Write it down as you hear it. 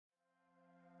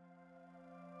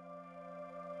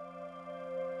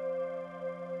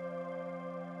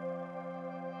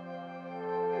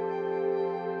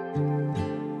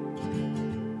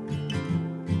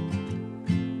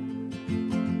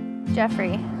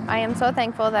Jeffrey, I am so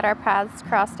thankful that our paths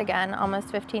crossed again almost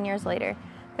 15 years later.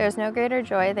 There is no greater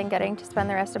joy than getting to spend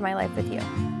the rest of my life with you.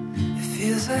 It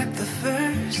feels like the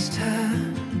first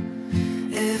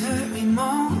time, every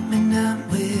moment I'm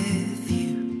with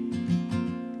you.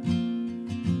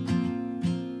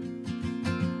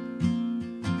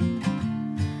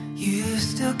 You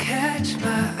still catch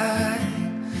my eye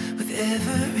with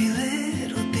every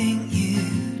little thing you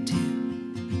do.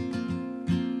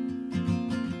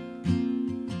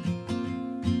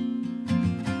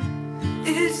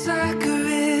 It's like a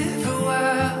river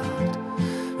wild,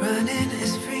 running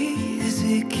as free as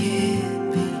it can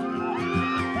be.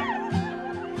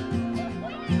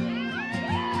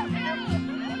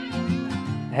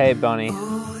 Hey Bunny,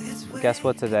 guess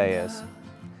what today is?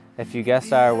 If you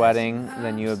guessed our wedding,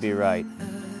 then you would be right.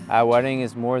 Our wedding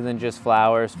is more than just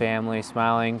flowers, family,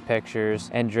 smiling, pictures,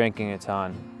 and drinking a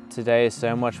ton. Today is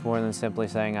so much more than simply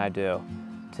saying I do.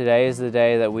 Today is the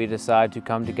day that we decide to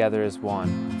come together as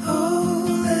one. Oh,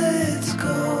 let's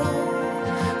go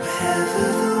wherever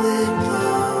the wind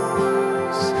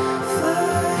blows.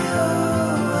 Fly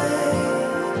away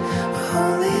where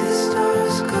only the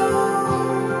stars go.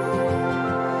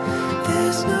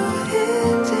 There's no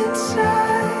end in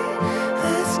sight.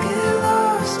 Let's get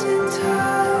lost in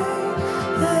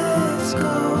time. Let's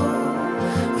go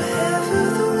wherever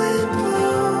the wind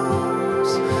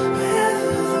blows.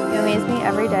 You amaze me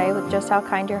every day with just how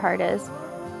kind your heart is.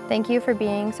 Thank you for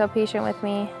being so patient with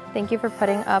me. Thank you for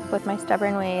putting up with my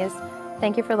stubborn ways.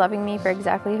 Thank you for loving me for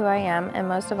exactly who I am. And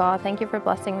most of all, thank you for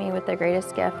blessing me with the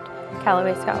greatest gift,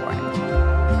 Callaway Scott Warren.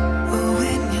 Oh,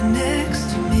 when you're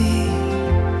next to me,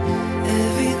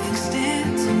 everything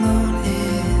stands alone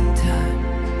in time.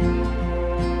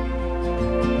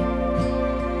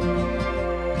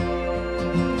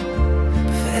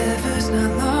 Forever's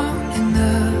not long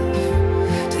enough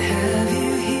to have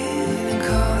you here and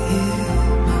call you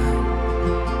mine.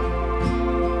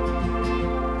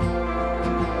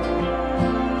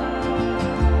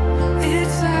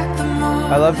 It's like the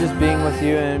I love just being with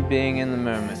you and being in the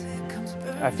moment.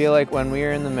 I feel like when we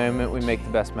are in the moment, we make the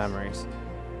best memories.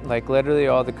 Like literally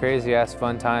all the crazy ass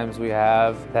fun times we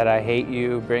have that I hate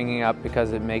you bringing up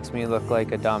because it makes me look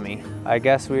like a dummy. I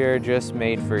guess we are just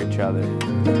made for each other.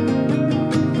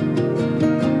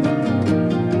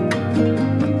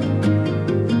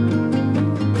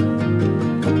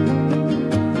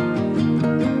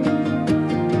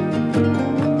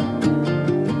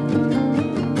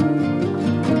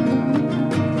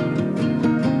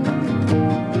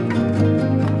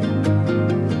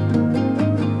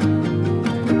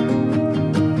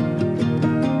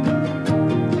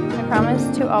 I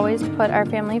promise to always put our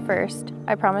family first.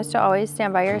 I promise to always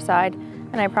stand by your side,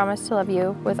 and I promise to love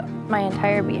you with my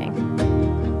entire being.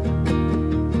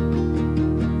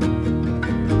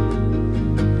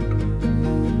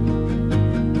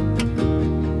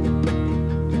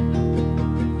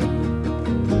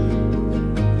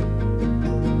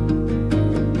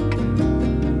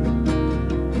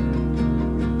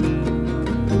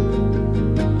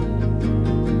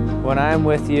 When I'm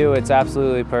with you, it's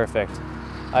absolutely perfect.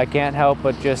 I can't help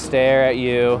but just stare at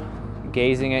you,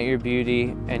 gazing at your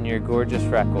beauty and your gorgeous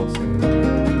freckles.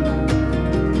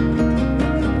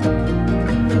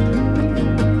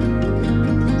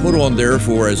 Put on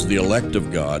therefore as the elect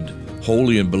of God,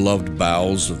 holy and beloved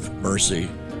bowels of mercy,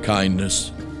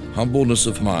 kindness, humbleness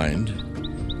of mind,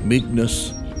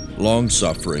 meekness,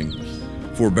 long-suffering,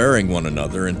 forbearing one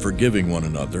another and forgiving one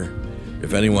another,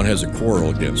 if anyone has a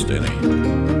quarrel against any.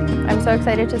 I'm so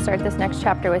excited to start this next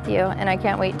chapter with you, and I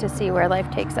can't wait to see where life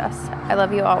takes us. I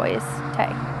love you always, Tay.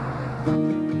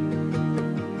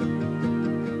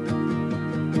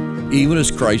 Even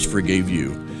as Christ forgave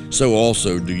you, so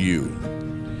also do you.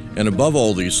 And above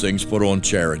all these things put on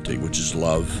charity, which is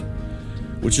love,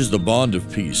 which is the bond of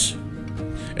peace.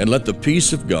 And let the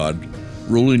peace of God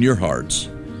rule in your hearts,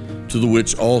 to the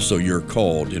which also you're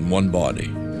called in one body,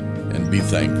 and be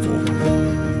thankful.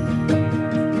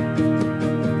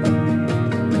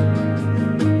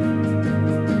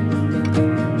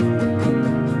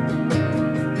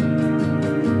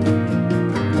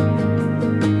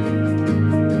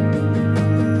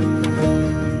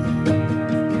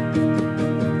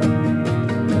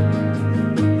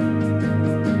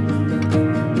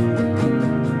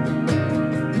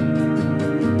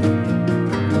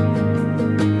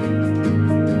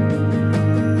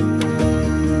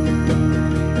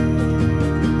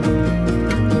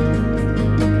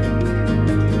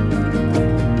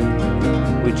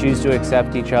 Choose to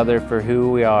accept each other for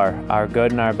who we are, our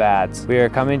good and our bads. We are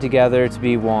coming together to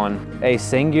be one, a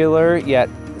singular yet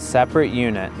separate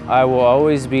unit. I will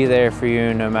always be there for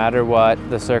you no matter what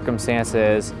the circumstance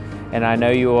is, and I know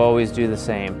you will always do the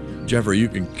same. Jeffery, you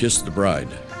can kiss the bride.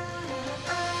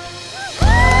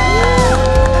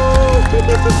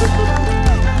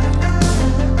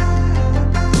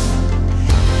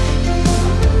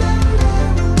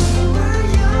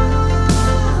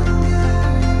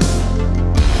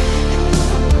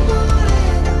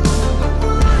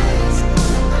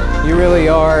 You really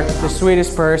are the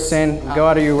sweetest person. Go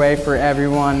out of your way for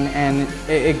everyone, and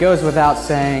it goes without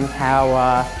saying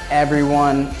how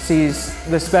everyone sees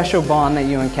the special bond that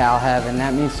you and Cal have, and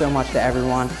that means so much to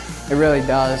everyone. It really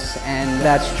does, and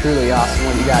that's truly awesome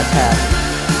what you guys have.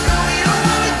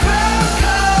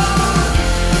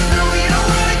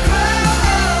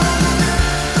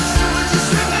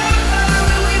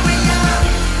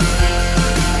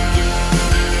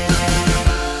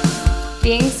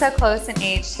 Being so close in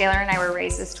age, Taylor and I were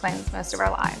raised as twins most of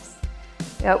our lives.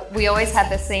 We always had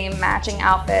the same matching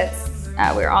outfits.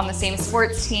 We were on the same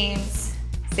sports teams,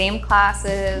 same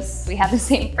classes. We had the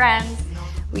same friends.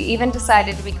 We even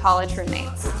decided to be college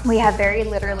roommates. We have very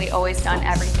literally always done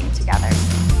everything together.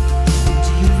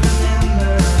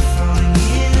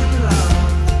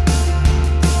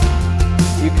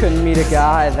 You couldn't meet a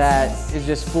guy that is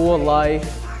just full of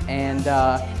life and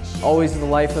always the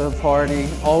life of the party,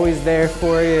 always there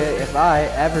for you if I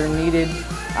ever needed.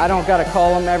 I don't gotta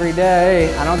call him every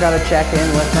day. I don't gotta check in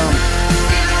with him.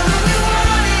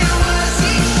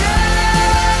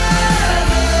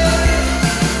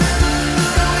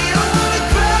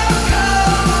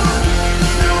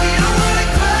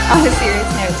 On a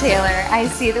serious note, Taylor, I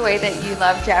see the way that you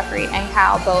love Jeffrey and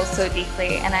Cal both so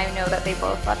deeply, and I know that they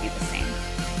both love you the same.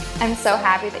 I'm so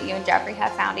happy that you and Jeffrey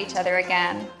have found each other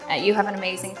again. You have an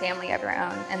amazing family of your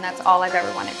own, and that's all I've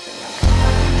ever wanted for you.